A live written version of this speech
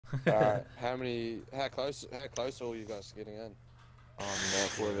Alright, how close are all you guys getting in?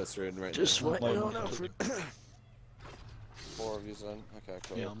 Four of us are in right Just now. waiting on Alfred. 4 of you's in? Okay,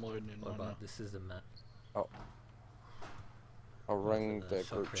 cool. Yeah, I'm loading in What right now. about this is the map? I'll ring the the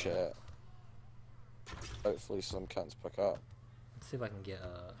shop group creator. chat. Hopefully some cunts pick up. Let's see if I can get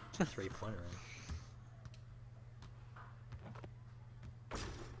a 3-pointer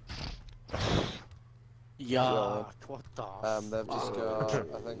in. Yeah, what the They've just got,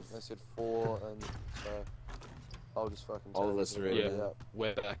 I think they said 4 and so I'll just fucking All take of us are in. everybody Yeah. up.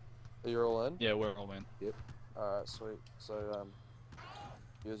 We're back. You're all in? Yeah, we're all in. Alright, sweet. So,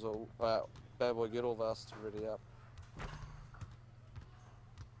 use all, bad boy, get all of us to ready up.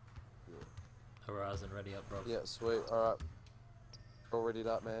 Horizon ready up, bro. Yeah, sweet. Alright. All readied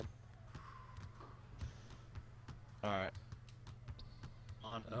up, man. Alright.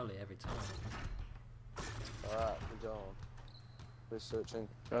 I'm early every time. Alright, we're going. We're searching.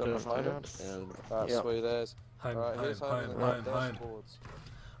 Got it, Got find it? out. Alright, Yep. sweet as. Home, Alright, home, here's home, the home, home. dashboards.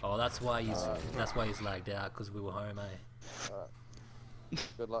 Oh, that's why he's Alright. that's why he's lagged out, because we were home, eh? Alright.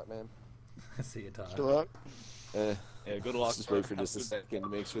 Good luck, man. See you, Ty. Good luck. Yeah, good luck. Just wait for just a second to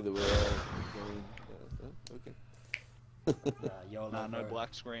make sure that we're all going. Okay. YOLO, Nah, no bro.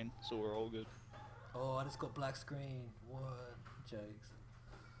 black screen, so we're all good. Oh, I just got black screen. What? Jokes.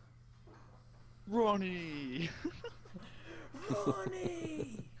 Ronnie!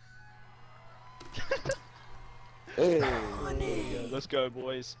 Ronnie! Hey! Ronnie! Let's go,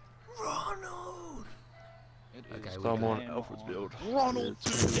 boys. Ronald! It Okay, is we time got on him Alfred's build. Ronald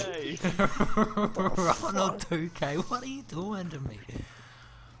 2K! Ronald 2K, what are you doing to me?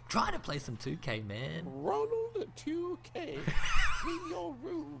 Try to play some 2K, man. Ronald at 2K in your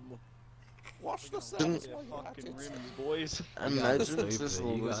room. Watch the Didn't- sounds Yeah, while you're at fucking it. rims, boys. Imagine stupid, just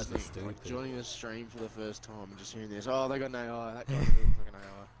you guys are listening, like, stupid. joining the stream for the first time and just hearing this. Oh, they got an AI. That guy looks like an AI.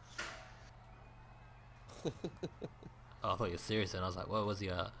 Oh, I thought you were serious, and I was like, what was he,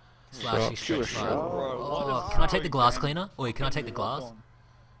 slashing Sure, stretch sure. five? Bro, what Oh, is can I take the going glass on? cleaner? Wait, can I take the Hold glass? on.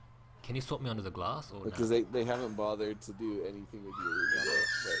 Can you swap me under the glass, or Because no? they haven't bothered to do anything with you.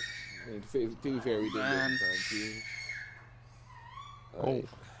 But to be fair, we did get Man. in time too. Oh. Alright.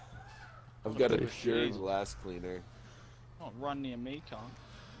 I've got a Okay, pure jeez. glass cleaner. Don't run near me, cunt. Do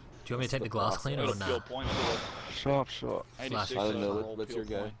you want me to take the the glass process. cleaner, Got or a nah? pure point for it. Sharp shot. 86 Slash. I don't know, overall what's pure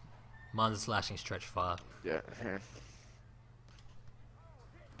your guy? point. Mine's slashing stretch 5. Yeah.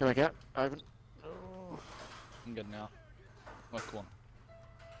 Can I get? Open. Oh. I'm good now. Left one.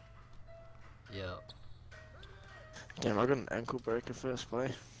 Yeah. Damn, I got an ankle breaker first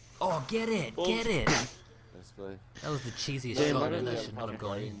play. Oh, get it! Balls. Get it! Nice play. That was the cheesiest Yeah, shot, mine man. That is- should not have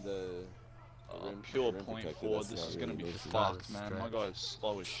gone in. The Pure rim point protector, forward. that's This not is gonna really be noticeable. fucked, Stretch. man. My guy's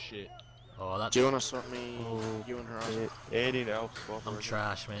slow as shit. Oh, that's. Do you want to swap me? You and Horizon? Andy now swap. I'm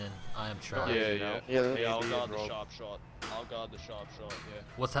trash, man. I am trash. Yeah, yeah. yeah. Yeah, Yeah, I'll Andy guard and the Rob. sharp shot. I'll guard the sharp shot, yeah.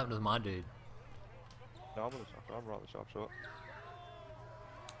 What's happened with my dude? No, I'm gonna sharp shot. I'm right the sharp shot.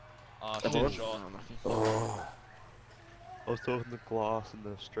 Shit Forward? shot. Oh, lucky. Oh, I was talking the glass and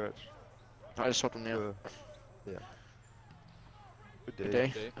the stretch. I just swapped them now. Yeah. Good Good day.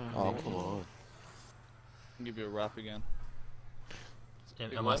 day. Okay. oh, come on. I'll give you a wrap again.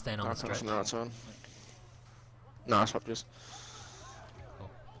 Am I staying on the I'll stretch? from the right side. No, I swapped this.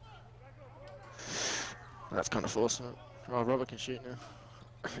 Cool. That's kind of forcing it. Oh, Robert can shoot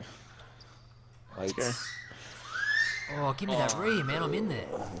now. Lights. go. Oh, give me that Oh. re, man. I'm in there.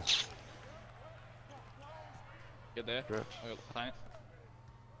 Get there. Stretch. I got the paint.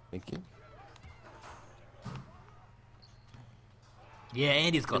 Thank you. Yeah,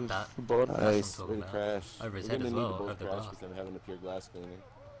 Andy's got that. Good board. Nice. what I'm Way to talking crash. Over his We're head gonna as need well, to both over the crash glass. with them having a pure glass cleaner.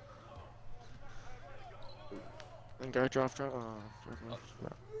 And go draft right. Oh,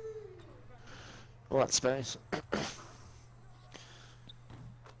 all that space.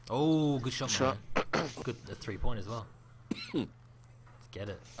 Oh, good shot, Shot. man. Good 3-point as well. Let's get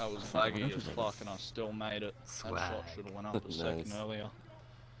it. That was baggy as fuck and I still made it. That Swag. shot should have went up a second Nice. earlier.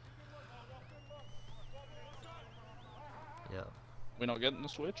 Yeah. We not getting the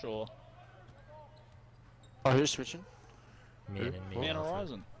switch or Oh, who's switching? Me and me. me and Alfred.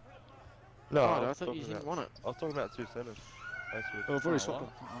 Horizon? No, Oh, I I was thought you talking didn't about. want it. I was talking about 2 centers. Oh, I've already Oh, swapped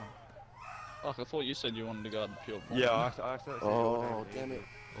what? them. Fuck, I thought you said you wanted to guard the pure point. Yeah, I accidentally said Oh, damn it.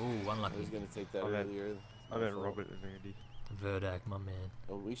 Oh, I unlucky. was gonna take that I meant- earlier. I meant Robert and Andy. Verdak, my man.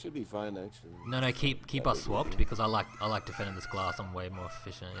 Oh, we should be fine actually. No, keep us swapped because I like defending this glass. I'm way more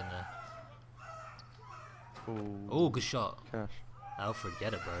efficient in there. Ooh. Oh, good shot. Cash. Alfred,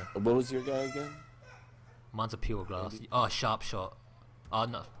 get it, bro. What was your guy again? Mine's a pure glass. Oh, sharp shot. Oh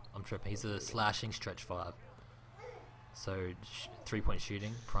no, I'm tripping. He's a slashing stretch 5. So 3-point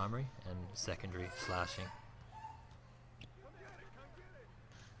shooting, primary, and secondary slashing.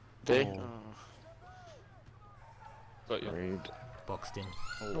 D. Oh. Got you. Read. Boxed in.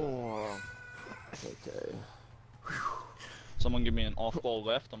 Oh. Okay. Someone give me an off ball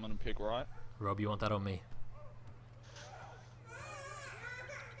left. I'm gonna pick right. Rob, you want that on me?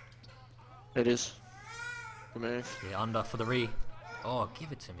 It is. Good move. Yeah, under for the re. Oh,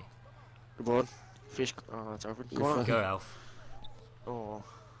 give it to me. Good board. Fish. Oh, it's open. Go on. Go, Alf. Oh.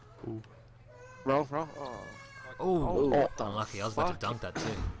 Ooh. Roll, roll. Oh. Oh, what the unlucky. I was about fuck? to dunk that too.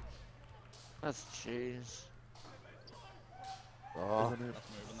 That's jeez. Oh, Isn't it? That's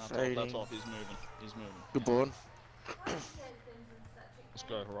moving. That's Fading. off. That's off. He's moving. He's moving. Good board. Let's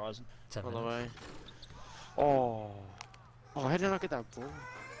go Horizon. 10 On the minutes. way. Oh. Oh, how did I not get that ball?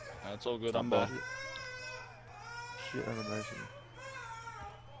 It's all good. Not I'm bad. back. Shit animation.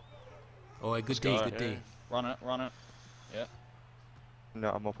 Oh, a good Let's D, go. good D. Yeah. Run it. Run it. No,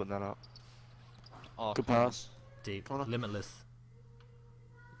 I'm mopping that up. Oh, Good come on. pass. Deep. Corner. Limitless.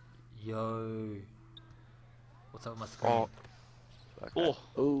 Yo. What's up with my screen? Oh. Okay.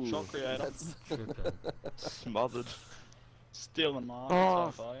 Oh, ooh. shot creator. That's Tripping. Smothered. Stealing mine.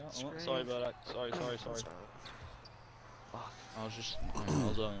 Oh, Fire. Oh, screen. sorry about that. Sorry. I was just. I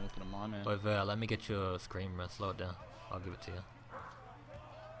was only looking at my man. Over, let me get your screen, bro. Slow it down. I'll give it to you.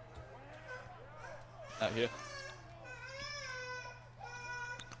 Out here.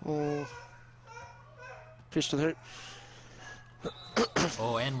 Oh. Fish to the hoop.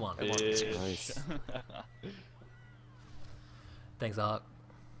 Oh, and one. Bitch. nice. Thanks, Ark.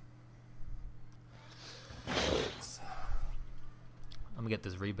 I'm gonna get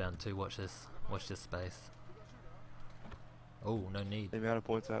this rebound too. Watch this. Watch this space. Oh, no need. The amount of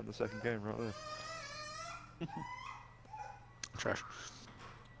points out in the second game right there. Trash.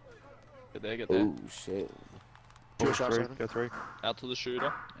 Get there. Get there. Oh shit. Two Go shots three, on him. go three. Out to the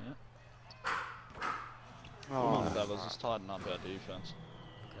shooter. Yeah. Come on, Oh. fellas. Let's tighten up our defense.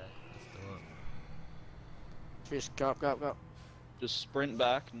 Okay, let's do it. Fish, go up, go up, go up. Just sprint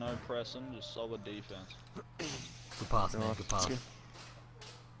back. No pressing. Just solid defense. Good pass, man. Nice. Good pass. Let's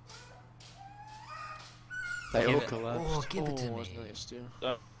They Give all it. collapsed. Oh, give it to Oh, me. wasn't really a steal.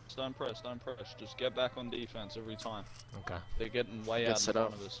 Don't press. Don't press. Just get back on defense every time. Okay. They're getting way Get out in set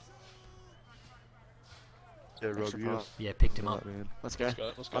front up. of us. Yeah, Rob, Extra you part. just Yeah, picked him do up. that, man. Let's go. Let's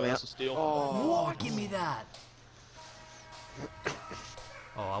go. Let's go. I'm That's out. a steal. Oh. Whoa, give me that.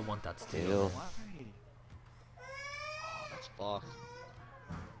 Oh, I want that steal. Deal. That's fucked.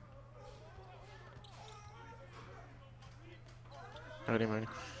 Got him,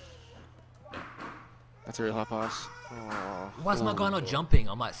 That's a real high pass. Oh. Why is my guy not jumping?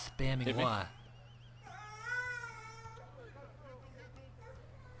 I'm like spamming Hit me. Y.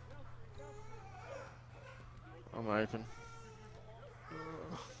 I'm open.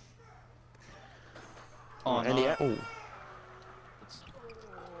 Oh, and he no. out. Oh.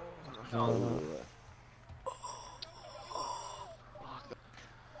 Oh.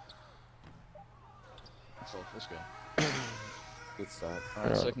 That's off. Let's go. Good start.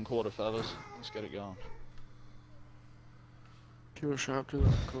 Alright, second quarter, fellas. Let's get it going. Pure sharp to the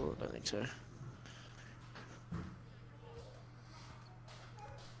court. I don't think so.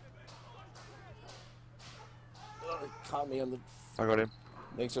 Oh, he caught me on the. I got him.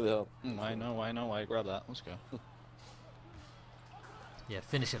 Thanks for the help. No way. Grab that. Let's go. Yeah,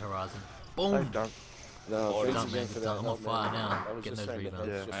 finish it, Horizon. Hey, Boom. dunk. No, Oh, thanks done, again man, for good that done. I'm on help, fire man. now, I was getting just those trying to rebounds. help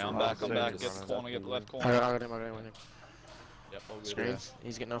Yeah. just Hey, for I'm my back. sake, Get just the corner. Get the left corner. I got him. Yep, all good. Screens.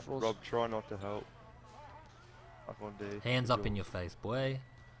 He's getting off balls. Rob, try not to help. Up on D. Hands up in your face, boy.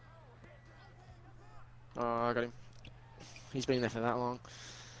 Oh, I got him. He's been there for that long.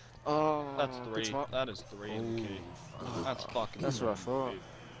 Oh, That's good three. spot. That is three in the key. That's fucking. That's what I thought.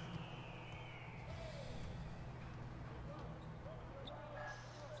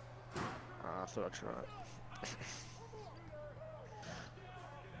 I thought I'd try it.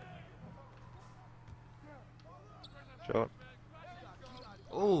 Shot.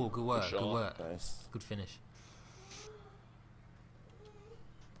 Oh, good work, good shot. work. Nice. Good finish.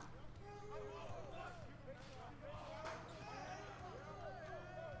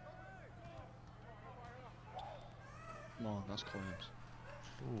 Come on, that's claims.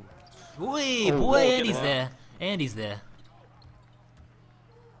 Oi, Oh, boy, get Andy's him out. there. Andy's there.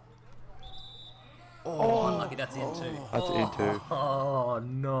 Oh, unlucky, that's in too. That's in too. Oh,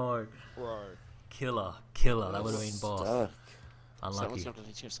 no. Bro. Killer, that would have been boss. Stuck. Someone's Unlucky. got to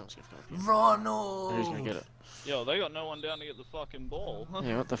teach someone's got to Who's Ronald! gonna get it? Yo, they got no one down to get the fucking ball.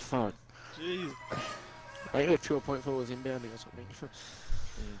 Yeah, what the fuck? Jeez. I think the pure point forwards inbounding or something.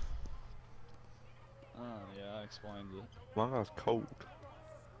 Yeah, I explained it. My guy's cold.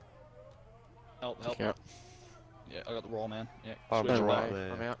 Help, help. Yeah. Yeah, I got the roll, man. Yeah, I'm switch No right back. way.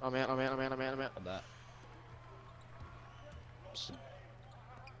 there. I'm out. I'm out. I'm out. I'm out. I'm out. I'm out. Got that.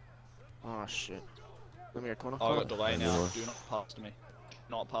 Oh shit. Let me get corner. Oh, I corner. got delay now. Anyway. Do not pass to me.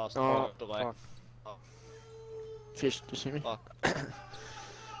 Not pass to me. Oh, I got delay. fuck. Oh, Fish. Do you see me? fuck.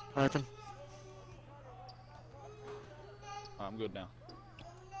 Open. I'm good now.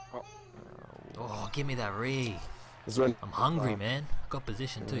 Oh, give me that re. This one. I'm hungry, man. Got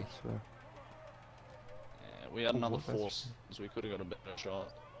position too. So, Yeah, we had another force, so we could have got a better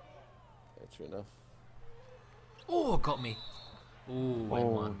shot. Yeah, true enough. Oh, got me. Oh, win oh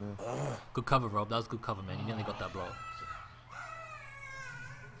one. no. Good cover, Rob. That was good cover, man. You nearly got that blow.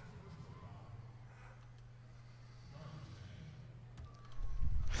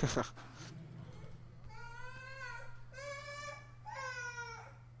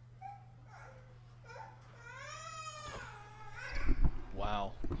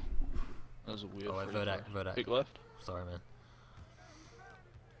 Wow. That was a weird. Oh, wait, free throw. Verdac. Big left. Sorry, man.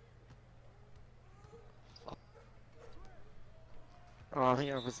 Oh, I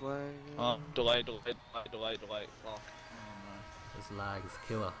think I was like. Delay. Fuck. Oh This lag is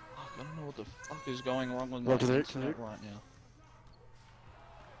killer. no. Fuck, I don't know what the fuck is going wrong with my What to do? internet right now.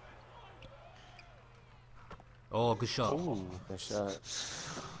 Oh, good shot. Oh, Nice shot.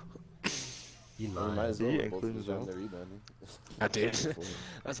 You Well, we might lying. as well Yeah, let both of including us down as there rebounding. I did. Before.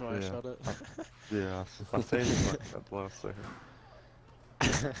 That's why I Yeah. shot it. yeah. I seen it like that last second.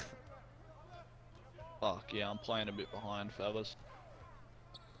 Fuck yeah, I'm playing a bit behind, fellas.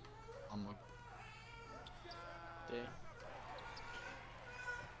 I'm a... Yeah.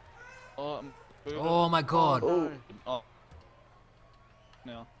 Oh, I'm moving. Oh my god. Oh. Oh.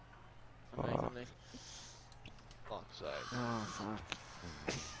 Now. Underneath. Fuck's sake. Oh fuck.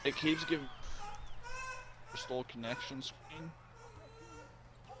 It keeps giving restore connection screen.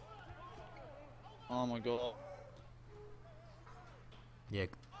 Oh my god. Yeah.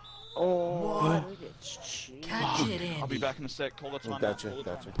 Oh. What? Look at shit. Catch it, Andy. I'll be back in a sec. Call the Oh, timeout. gotcha, Call the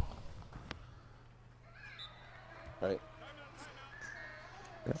gotcha. timeout. Right.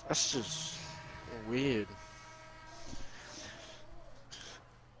 That's just weird.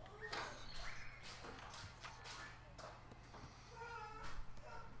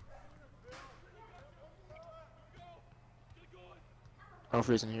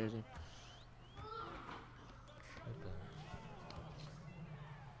 Hopefully he's in here, is he?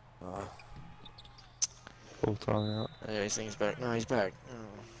 Ah, Full time out. Yeah, he's thinking he's back. No, he's back.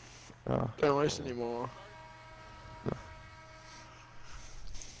 Oh. Ah. Don't waste anymore.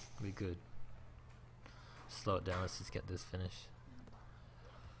 We good. Slow it down. Let's just get this finished.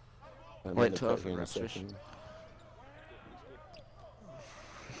 I'm Wait in the till cut after here in a the match, second.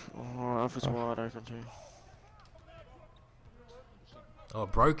 Oh, Alpha's wide open too. Oh,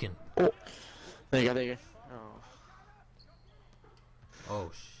 broken. There you go, there you go. Oh.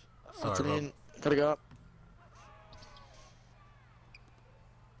 Oh, That's sorry, it Rob. in. Gotta go up.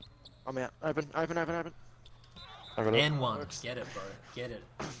 I'm out. Open. I got it. N1. Works. Get it, bro. Get it.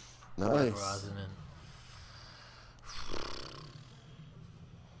 Nice. Horizon and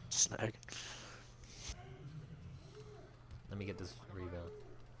Snag. let me get this rebound.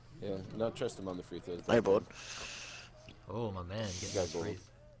 Yeah, not trust him on the free throws. Hey, bud. Oh, my man. Get guy's this old. freeze.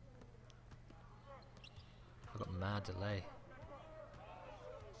 I got mad delay.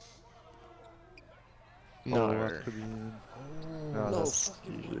 No. Oh, that could be in. No, no that's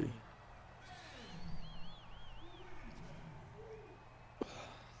fucking usually. way.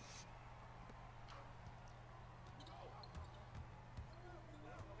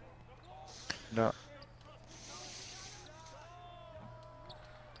 No.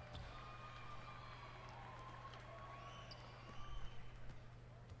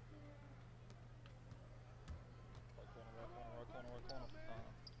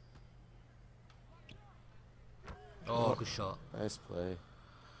 Oh, good shot. Nice play.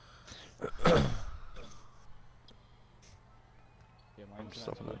 Yeah, my I'm internet's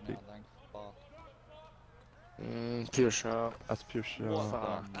stopping good that now, peak. thank fuck. Pure sharp. That's pure What shot.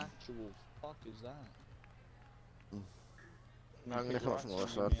 Fuck. the actual fuck is that? No, I'm gonna come up from the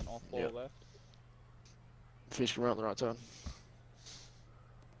left Give side. me an off ball Yep. left. Fish can run up the right side.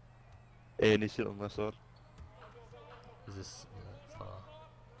 And he's sitting on the left side. Is this far?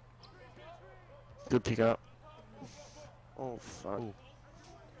 Good pick up. Oh, fuck. Ooh.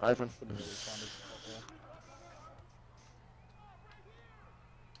 Open. Couldn't really find his shot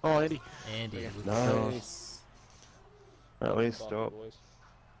Oh, Andy. Andy. Yeah. Good shot. Nice. At there. least Fuck, stop. boys.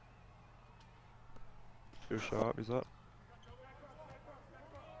 Pure sharp, is that?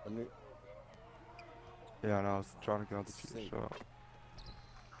 I'm Yeah, and I was trying to go the cheap shot.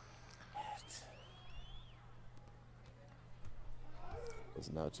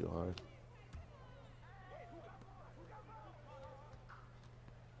 It's not too hard.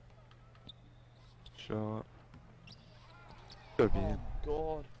 Shot. Go again.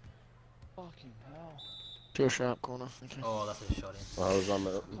 God. Fucking hell. Pure sharp corner. Okay. Oh, that's a shot in. I was on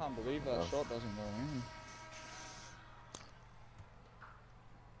the. I can't believe that Oh. shot doesn't go in.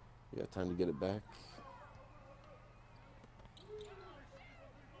 You got time to get it back.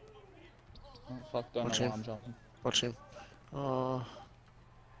 Oh, fuck, don't Watch know why him. I'm jumping. Watch him. Oh,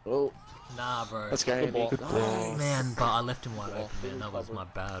 Oh, Nah, bro. let's go, Andy. ball. Oh, man, but I left him wide Yeah. open, man. That was my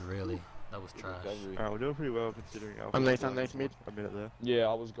bad, really. That was trash. recovery. Alright, we're doing pretty well considering Alpha. Underneath mid. A minute there. Yeah,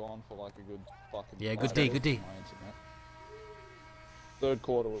 I was gone for like a good fucking. Yeah, good 5 D, minutes good D. on my internet. Third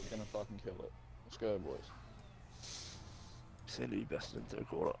quarter, we're gonna fucking kill it. Let's go, boys. Seem to be best in third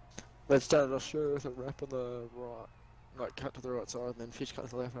quarter. Let's start it off sure with a wrap on the right. Like cut to the right side and then fish cut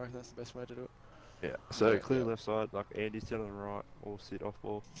to the left. I reckon that's the best way to do it. Yeah. So Yeah, clear yeah. left side, like Andy's down on the right, or sit off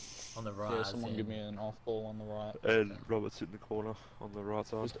ball, On the right. Yeah, as someone in- give me an off ball on the right. and Robert's in the corner on the right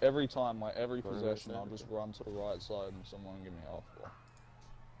side. Just every time, like every Right, possession, right, I'll just run to the right side and someone give me an off ball.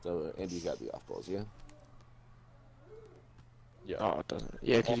 So Andy got the off balls, yeah. Yeah. Oh, it doesn't.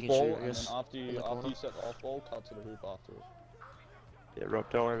 Yeah, because Off you can ball, shoot. I and guess. then after in you the corner. set the off ball, cut to the hoop after it. Yeah, Rob,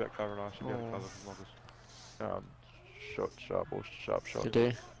 don't worry about covering. I should be able to Oh. cover from Marcus. Shot sharp or sharp shot. Good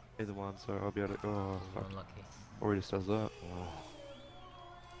D. Either one, so I'll be able to. Oh, fuck. Unlucky. Or he just does that.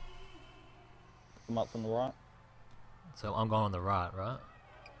 Come up from the right. So I'm going on the right, right?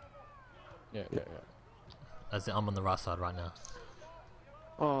 Yeah. As in, I'm on the right side right now.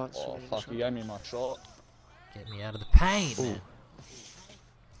 Oh, that's Oh really fuck, he gave me my shot. Get me out of the paint, man.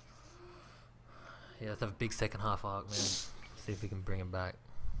 Yeah, let's have a big second half arc, man. See if we can bring him back.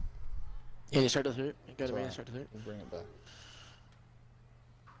 Yeah, straight to the hoop. Go to It's me, alright. straight to the hoop. We'll bring it back.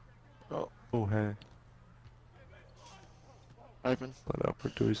 Oh, hey. Open. Let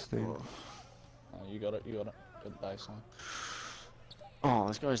Alfred do his thing. Oh, You got it. Good baseline. oh,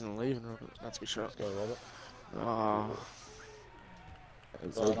 this guy's in the leaving, Robert. That's a good shot. Let's go, Robert. Oh,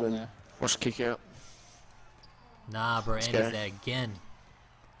 It's Right on open. there. watch the kick out. Nah, bro, Let's Andy's go. there again.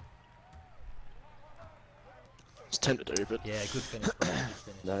 It's tempted to do, but Yeah, good finish, bro. Good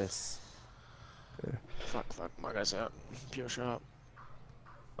finish. Nice. fuck, my guy's out. Pure sharp.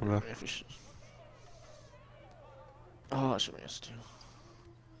 I'm left. Yeah, fish. Oh, that should be a steal.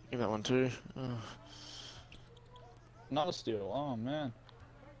 Give that one too. Oh. Another steal. Oh man.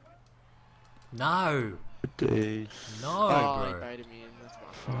 No! Good D. No, Oh, he bro. baited me in. That's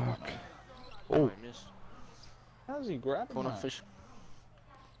my fault. Oh. I missed. How's he grabbing Corner that? fish.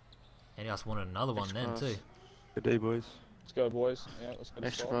 Andy else wanted another one then, Cross. too. Good D, boys. Let's go, boys. Yeah, let's go. to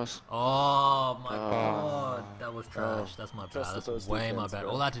Extra stop. cross. Oh my Oh. god, that was trash. That's my bad. Just the That's first way my defense, bad.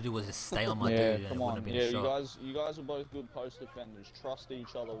 bro. All I had to do was just stay on my Yeah, dude and it come wouldn't on. have been Yeah, a shot. you guys are both good post defenders. Trust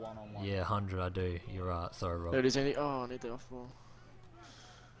each other one on one. Yeah, 100 I do. You're right. Sorry, There Rob. it is, Andy. Oh, I need the off ball.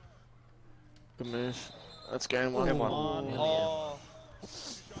 Good move. That's game one. Game one. Nearly Oh.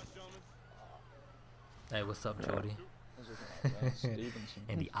 Hey, what's up, Jordy? I was looking at that, Stevenson.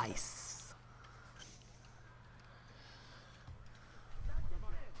 And the ice.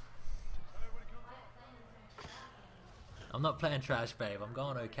 I'm not playing trash, babe. I'm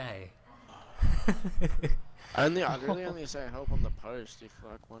going okay. I really only say help on the post if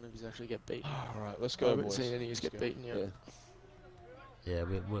like one of you actually get beaten. Alright, let's I go, haven't boys. seen any of you Let's get go. beaten yet. Yeah. Yeah,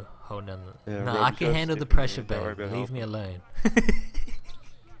 we're holding down the... Yeah, nah, Rob, I you can guys handle the stick with me, pressure, don't worry babe. about Leave me helping. alone.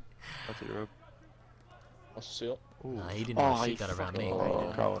 That's it, Rob. What's the seal? Ooh. Nah, he didn't Oh, want to you shoot that around fucking me.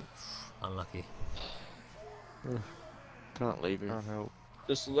 Oh, Colin. Unlucky. Can't leave you. Can't help.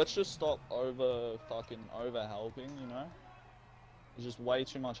 Let's just stop over helping, you know? There's just way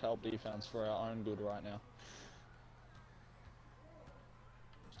too much help defense for our own good right now.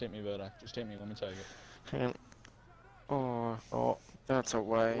 Just hit me, Verdak. Just hit me, let me take it. Can't. Oh, that's a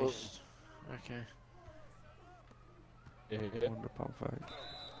waste. Okay. Yeah. Wonder pump fake.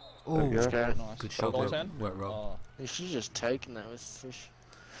 Ooh, There you Let's go. go. Nice. good shot, Goal bro. 10? Wet roll. Oh, You should just taken that with fish.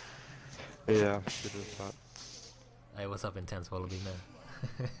 Yeah, should have that. Hey, what's up, Intense Wallaby,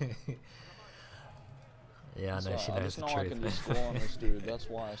 man? Yeah, I know, that's she right. I knows just the know I truth. can just score on this dude, that's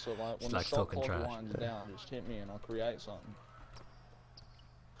why. So like, She when likes the shot talking clock trash. winds down, just hit me and I'll create something.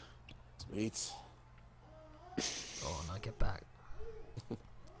 Sweet. Oh, no, get back.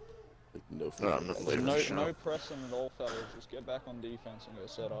 Like, no No, I'm not free leaving. No, Sure. no pressing at all, fellas. Just get back on defense and get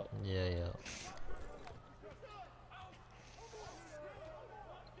set up. Yeah, yeah.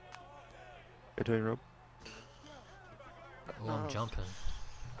 Good doing, Rob. Oh, I'm jumping.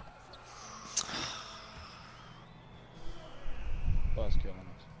 guy's killing us.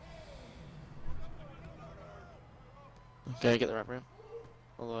 Okay, get the wrap around.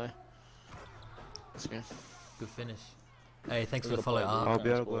 All the way. Let's go. Good finish. Hey, thanks We for the gotta follow play up. I'll be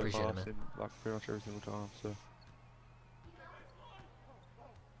able to blow Appreciate it, past man. him like pretty much every single time, so.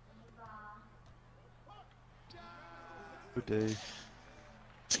 Good day.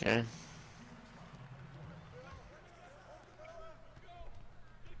 Let's go.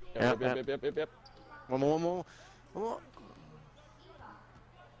 Yep. One more.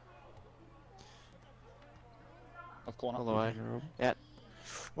 Off corner. All the way. Yeah.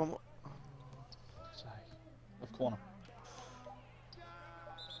 One more. Off corner.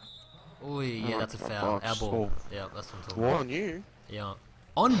 Oh yeah, that's a fuck foul. box. Our ball. Oh. Yeah, that's what I'm talking What about. on you? Yeah.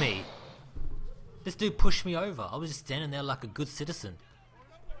 On me? This dude pushed me over. I was just standing there like a good citizen.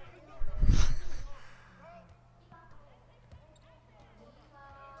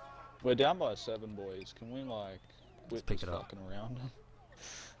 We're down by 7, boys. Can we like quit pick this it up. fucking around?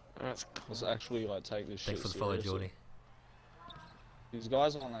 That's Let's actually like take this Thanks for shit the follow, seriously. Jordy. These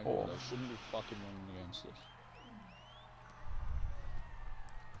guys aren't that good. They shouldn't be fucking winning against us.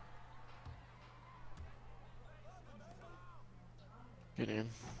 Get in.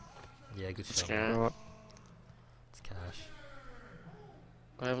 Yeah, good Let's shot. go. man. Alright. It's cash.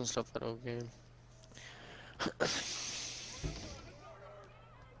 I haven't stopped that all game.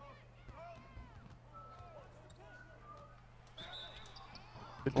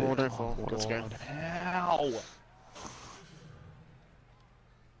 Good Oh, day. don't fall. Let's go. How?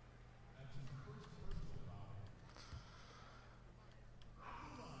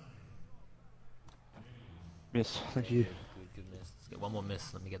 Miss, thank you. Good miss. Let's get one more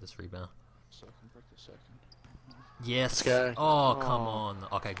miss. Let me get this rebound. Second, break the second. Yes. Let's go. Oh, come Oh. on.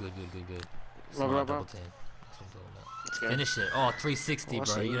 Okay, good. Rub, Smart rub, double rub. team. That's what I'm talking about. Let's go. Finish it. Oh, 360, bro.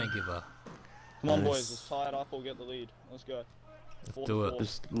 Awesome. You don't give up. Come on, Yes. boys. Let's tie it up or get the lead. Let's go. Let's do it.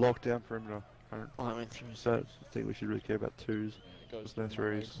 Just lock down perimeter. I don't Oh, I went through. so I think we should really care about twos. Yeah, it goes There's no through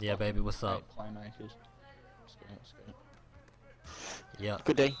my threes. legs. Yeah, baby, what's up? Playmakers. Let's go. Yeah.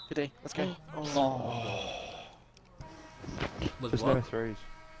 Good day. Let's go. Oh. Was There's what? no threes.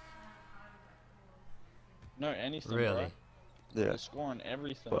 No, anything, Really? bro. Yeah. They're scoring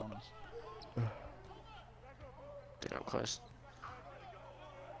everything But- on us. Get up close.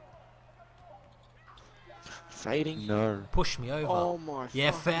 Fading. No. Push me over. Oh my.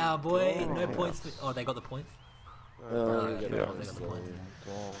 Yeah, fucking foul, boy. God. No points. Oh, they got the points? Oh, yeah, yeah, they got let's the go. point.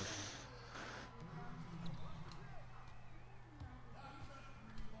 God.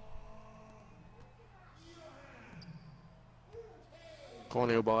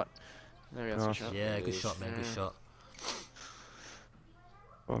 Cornel bite. There we go. That's a Nice. shot. Yeah, good Yes. shot, man. Good Yeah. shot.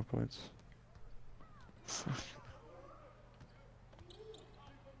 5 points.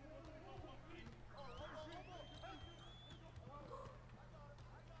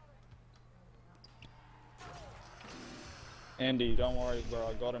 Andy, don't worry, bro.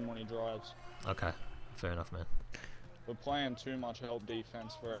 I got him when he drives. Okay. Fair enough, man. We're playing too much help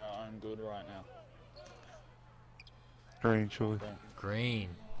defense for our own good right now. Green, surely. Green.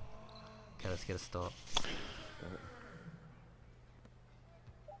 Okay, let's get a stop.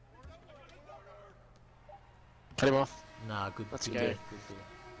 Cut him off. Nah, good. Let's good go. day, good day.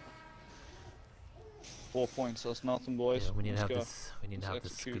 4 points, that's nothing, boys. Yeah, we need to Let's have go. this. We need to Let's have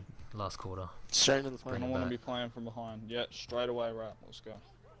this execute. good last quarter. Straight into the I play. Bring don't it want to back. be playing from behind. Yeah, straight away, right. Let's go.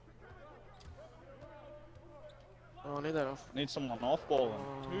 Oh, I need that off. Need someone off balling.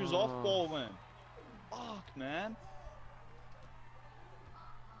 Who's off balling? Fuck, man.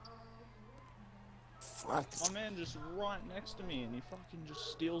 Fuck. My man just right next to me and he fucking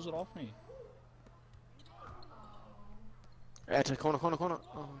just steals it off me. Out to corner.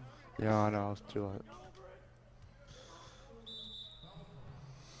 Oh. Yeah, I know, I was too late.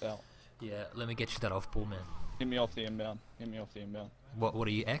 Foul. Yeah, let me get you that off ball, man. Hit me off the inbound. What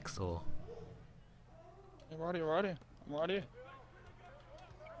are you, X or? Yeah, right here. I'm right here.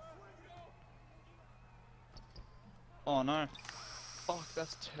 Oh no. Fuck,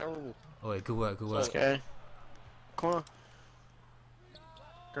 that's terrible. Oh, wait, good work. Let's go. Corner.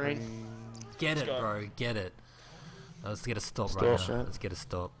 Green. Get Let's it, go. bro. Get it. Let's get a stop Stop, right now. right? Let's get a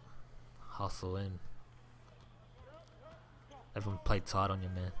stop. Hustle in. Everyone played tight on you,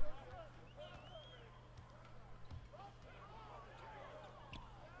 man.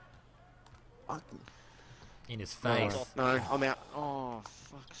 Fuck. In his face. No, I'm out. Oh,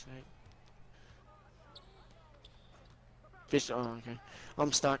 fuck's sake. Fish. Oh, okay.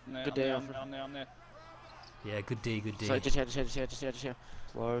 I'm stuck. Nah, Good day, I'm Alfred. there. Yeah, good D, good D. So just here.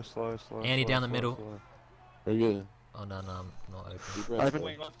 Slow. Andy slow, down the slow, middle. slow. Very good. Oh, no, I'm not open. Deep breath.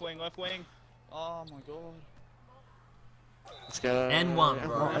 Open. Left wing. Oh my god. Let's go. N1,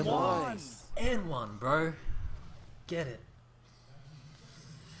 bro. N1. Nice. N1, bro. Get it.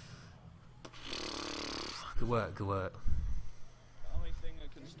 Good work, good work. The only thing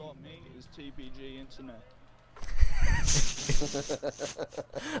that can stop me is TPG internet.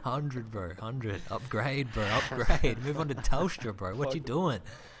 100, bro. 100. Upgrade, bro. Upgrade. Move on to Telstra, bro. What you doing?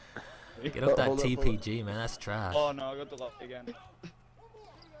 Get off that Hold up, hold up. TPG, man. That's trash. Oh no, I got the luck again.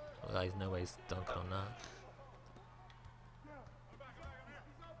 Well, there's no way he's dunking on that.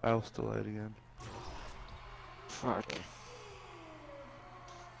 I'll still late again. Fuck.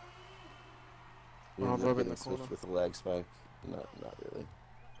 You're Oh, not Bob in getting the corner. switched with the lag spike. Not really.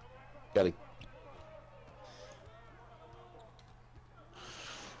 Gotta.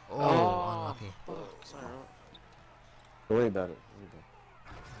 Oh, unlucky. Sorry, right. Don't worry about it.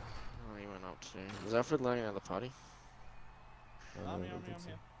 Oh, he went up too. Is Alfred lagging out of the party? I'm here.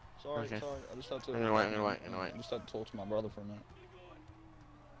 Sorry, Okay. sorry. I just had to. I'm gonna wait. I just had to talk to my brother for a minute.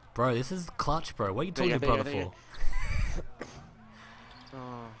 Bro, this is clutch, bro. What are you There talking you to go, your there brother you for?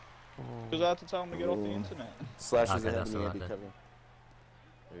 Oh. Because I had to tell him to get off the Oh. internet. Slash is Okay, ahead that's of me, alright Andy, then. cover.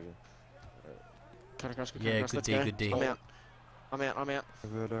 There you Cut across, cut Yeah, across. good Let's D, go. good D. I'm out.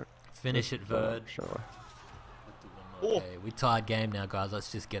 Verdict. Finish it, Verd. Shall I? Oh. Okay, we tied game now, guys.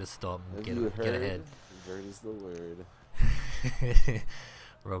 Let's just get a stop go. and Have you get heard? ahead. Vert is the word.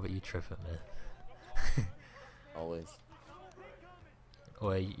 Robert, you tripping, man. Always.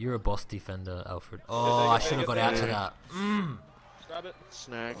 Oi, you're a boss defender, Alfred. there Oh, you I go, should have got there out you to go. that. Grab it.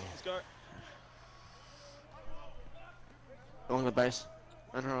 Snag. Let's go. Along the base.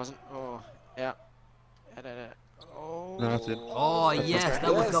 And horizon. Oh, out. Out. Oh. No, that's it. Oh, yes,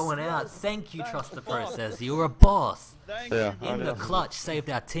 that was Yes. going out. Thank you, Thank Trust the the fuck. Process. You're a boss. Thank Yeah, you. I In the know. clutch, saved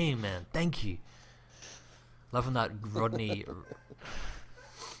our team, man. Thank you. Loving that Rodney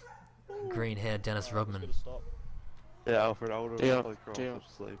green hair Dennis Rodman. Gotta stop. Yeah, Alfred, I would have Deal, probably crossed deal.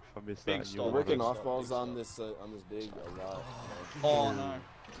 off sleep if I missed Big that. and you stop. We're would've- working Big off stop, balls big on this big a lot. Oh no. You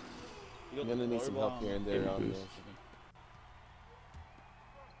I'm got gonna the need some low help arm. here and there on boost. this.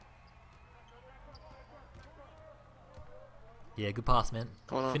 Yeah, good pass, man.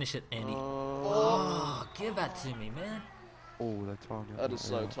 Come on. Finish it, Andy. Oh. Oh, give that to me, man. Oh, that time. That is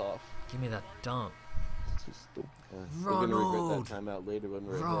so tough. Give me that dunk. It's just still. We're gonna regret Ronald. that timeout later when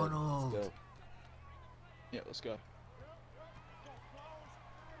we're Ronald. ahead. Let's go. Yeah, let's go.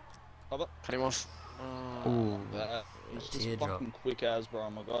 Cover. Cut him off. Oh, That is just Teardrop. fucking quick as, bro.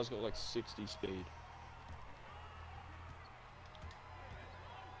 My guy's got like 60 speed.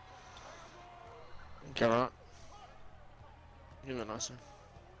 Okay, right. You look nicer.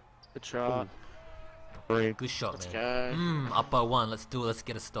 Good shot. Green. Good shot, Let's man. go. Up by one. Let's do it. Let's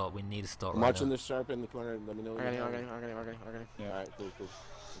get a stop. We need a stop I'm right watching now. this sharp in the corner. Let me know I when got him, you're I got coming. him, I got him, I got him, I got him. Yeah. Alright, cool.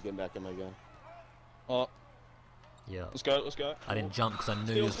 I'm getting back in my gun. Oh, Yeah. let's go, let's go. I didn't jump because I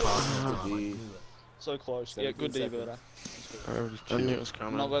knew he was passing it to him. I D. knew it. So close. Yeah, good 17 D, seconds. Verda. I was I knew it chill. was I'm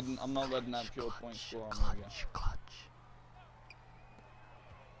coming. not letting that pure point score on me again. Clutch.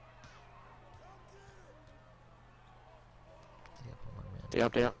 Yeah, come on, man. D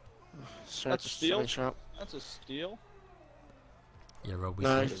up, D up. Sharp, That's a steal. something Sharp. That's a steal. Yeah, Rob, we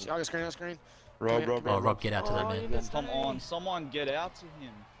No, see. I got screen, I got screen. Rob, Come Rob, here. Oh, Rob. Rob, get out to that, Oh, man. you missed Come me. on, someone get out to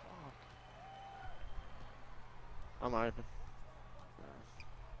him. I'm open.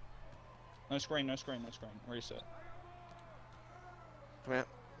 No screen, no screen, no screen. Reset. Come out.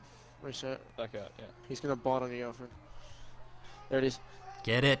 Reset. Back out, yeah. He's gonna bite on you, Alfred. There it is.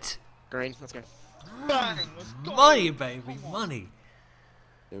 Get it. Green, let's go. Bang! Let's go! Money, baby, Come on. money.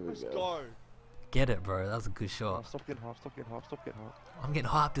 There we Let's go. go. Get it, bro. That was a good Oh, shot. stop getting hyped, stop getting hyped, stop getting hyped. I'm getting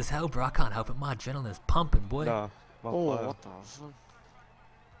hyped as hell, bro. I can't help it. My adrenaline's pumping, boy. Nah, my Oh, player. what the fuck?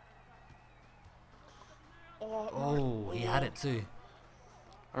 Oh, he had it too.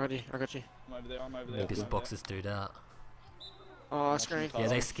 I got you. I'm over there, I'm over there. Maybe this I'm over box this dude out. Oh, screen. Yeah,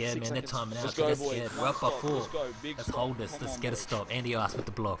 they Oh, scared, 6 man. They're seconds. timing there. out. Let's They're go, boys. scared. We're up by Let's 4. go, big Let's stop. hold this. Come Let's on, get a boys. stop. Andy Ice with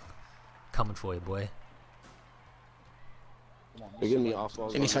the block. Coming for you, boy. Come on, They're giving me let's off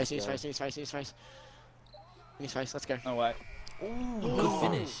balls. In his on face, in this his guy. face, in his face, in his face. In his face, let's go. No, wait. Good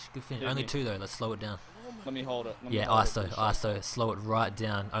finish. Good finish. Hit Only me. 2 though. Let's slow it down. Let me hold it. Let me Yeah, hold it ISO, for the shot. ISO. Slow it right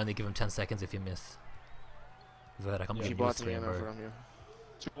down. Only give him 10 seconds if you miss. Verdict, I'm Yeah. If he giving you a bites again, screen, Alfred, bro. I'm here.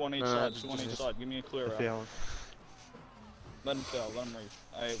 2 on each No, side, just- 2 on each just- side. Give me a clear The out. feeling. Let him fail, let him reach.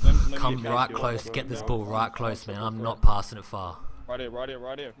 Hey, let me Come get right you. close. Get this ball right close, man. I'm not passing it far. Right here, right here,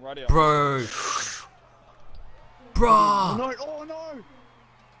 right here, right here. Bro! Bro! No, oh no!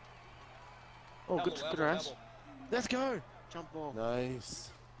 Oh, good, Elbow, good elbow, runs. elbow. Let's go. Jump ball. Nice.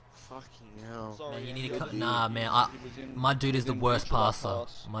 Fucking hell. Sorry, Man, you need to Andy, cut. he- Nah, he- man. he was in- My dude he is was the in worst pitch of that passer.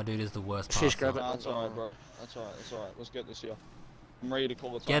 pass. My dude is the worst Fish, grab passer. it. Nah, that's alright, bro. That's alright. That's alright. Let's get this here. I'm ready to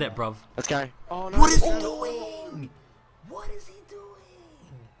call the Get it, timeout. bruv. Let's go. Oh no. What is he no. doing? What is he doing?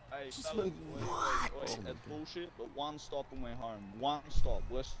 Hey, Just fellas, like, wait, it's bullshit, but one stop and we're home. One stop,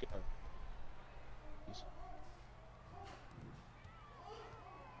 let's go.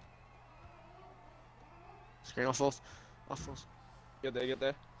 Screen off force. Off force. Get there, get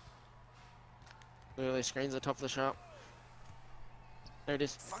there. Literally screens at the top of the shop. There it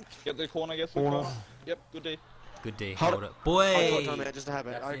is. Get the corner, get the corner. Yep, good D. Good D. Hold Hold it. it. I Boy! caught time, just to have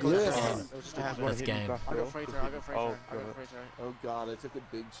it. I Yeah. caught it. Yeah. It was just to have it. That's game. I got free throw. I got free Oh, throw. I got got it. free throw. Oh god, I took a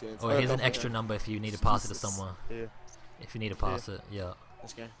big chance. Or here's an double extra it. number if you need to pass it to Jesus. someone. Yeah. If you need to pass it, yeah.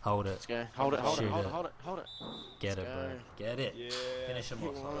 Let's go. Hold it. Let's go. Hold it. Hold Shoot it. Hold it. it. Hold it. Hold it. Get it, Let's bro. go. Get it. Yeah. Finish him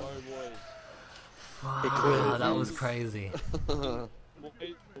off. Go, boys. Wow, that was crazy. Boys,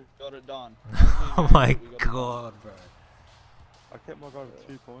 we got it done. Oh my We got it done. god, bro. I kept my guy with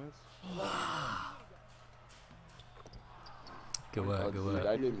 2 points. Good Oh, work, good dude, work.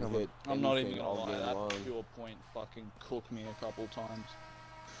 I didn't hit I'm not even anything gonna all lie, game that long. pure point fucking cooked me a couple times.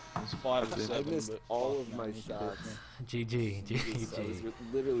 It's 5 to I 7, missed but all fuck, of my man, you cooked shots. me. GG, I was GG.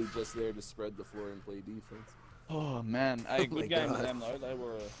 literally just there to spread the floor and play defense. Oh man, hey, Oh my good game God. with them though. They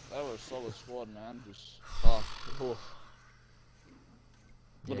were a solid squad, man. Just fuck. Oh, a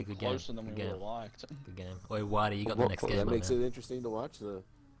Yeah, little good game. closer than we Good would game. have liked. Good game. Oi, Whitey, you got the What- next what- game, That my makes man. it interesting to watch though.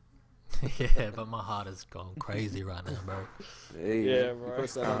 Yeah, but my heart is going crazy right now, bro. Hey, Yeah, you right.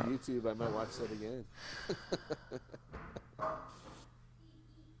 post that on YouTube, I might watch that again.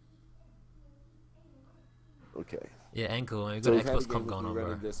 Okay. Yeah, ankle. We've So got we've had a Xbox game comp with going me on, bro.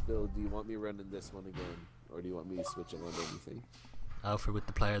 running this build. Do you want me running this one again? Or do you want me to switch around anything? Alfred with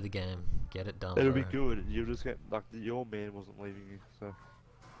the player of the game. Get it done, It'll bro. be good. You'll just get like your man wasn't leaving you, so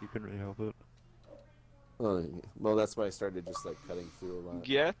you couldn't really help it. Oh, yeah. Well, that's why I started just like cutting through a lot.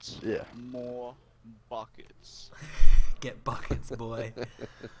 Get Yeah. more buckets. Get buckets, boy.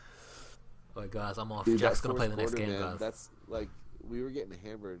 Alright, guys, I'm off. Dude, Jack's that gonna play fourth the next quarter, game, man, guys. That's like we were getting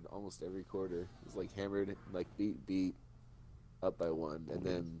hammered almost every quarter. It was like hammered, like beat, up by 1, and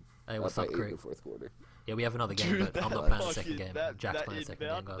then Hey, what's up up, by 8 in Creek? the fourth quarter. Yeah, we have another game, Dude, but I'm that not playing the fucking- second game. that- Jack's that playing the second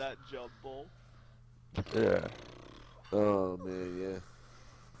game, inbound, guys. that jump ball. Yeah. Oh man,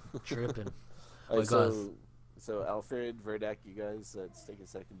 yeah. Tripping. Alright, Well, so Alfred, Verdak, you guys, let's take a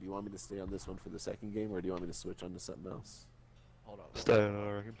second. Do you want me to stay on this one for the second game, or do you want me to switch on to something else? Hold on. Stay on,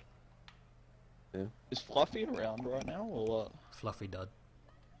 I reckon. Is Fluffy around right now or what? Fluffy dud.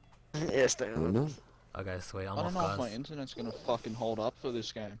 Yeah, stay I on don't it. know. Okay, sweet. I'm I off, don't know if my guys. internet's gonna fucking hold up for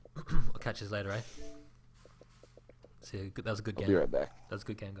this game. I'll catch you later, eh? See, that was a good I'll game. be right back. That was a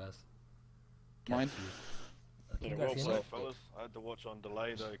good game, guys. Mine. Catch you. Can Yeah, you well guys hear me? played, fellas. I had to watch on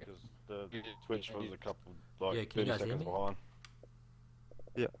delay though because the Twitch was a couple like Yeah, can you 30 guys hear seconds me? behind.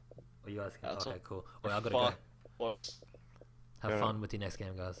 Oh, you guys can. That's Okay, all. cool. Well, I gotta go. Fuck. What? Have Yeah. fun with your next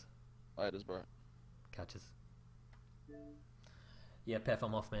game, guys. Laters, bro. Catches. Yeah, Pef,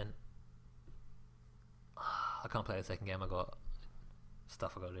 I'm off, man. I can't play the second game. I got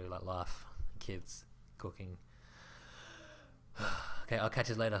stuff I gotta do, like life, kids, cooking. Okay, I'll catch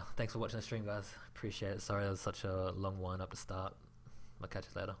you later. Thanks for watching the stream, guys. Appreciate it. Sorry, it was such a long wind up to start. I'll catch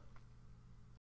you later.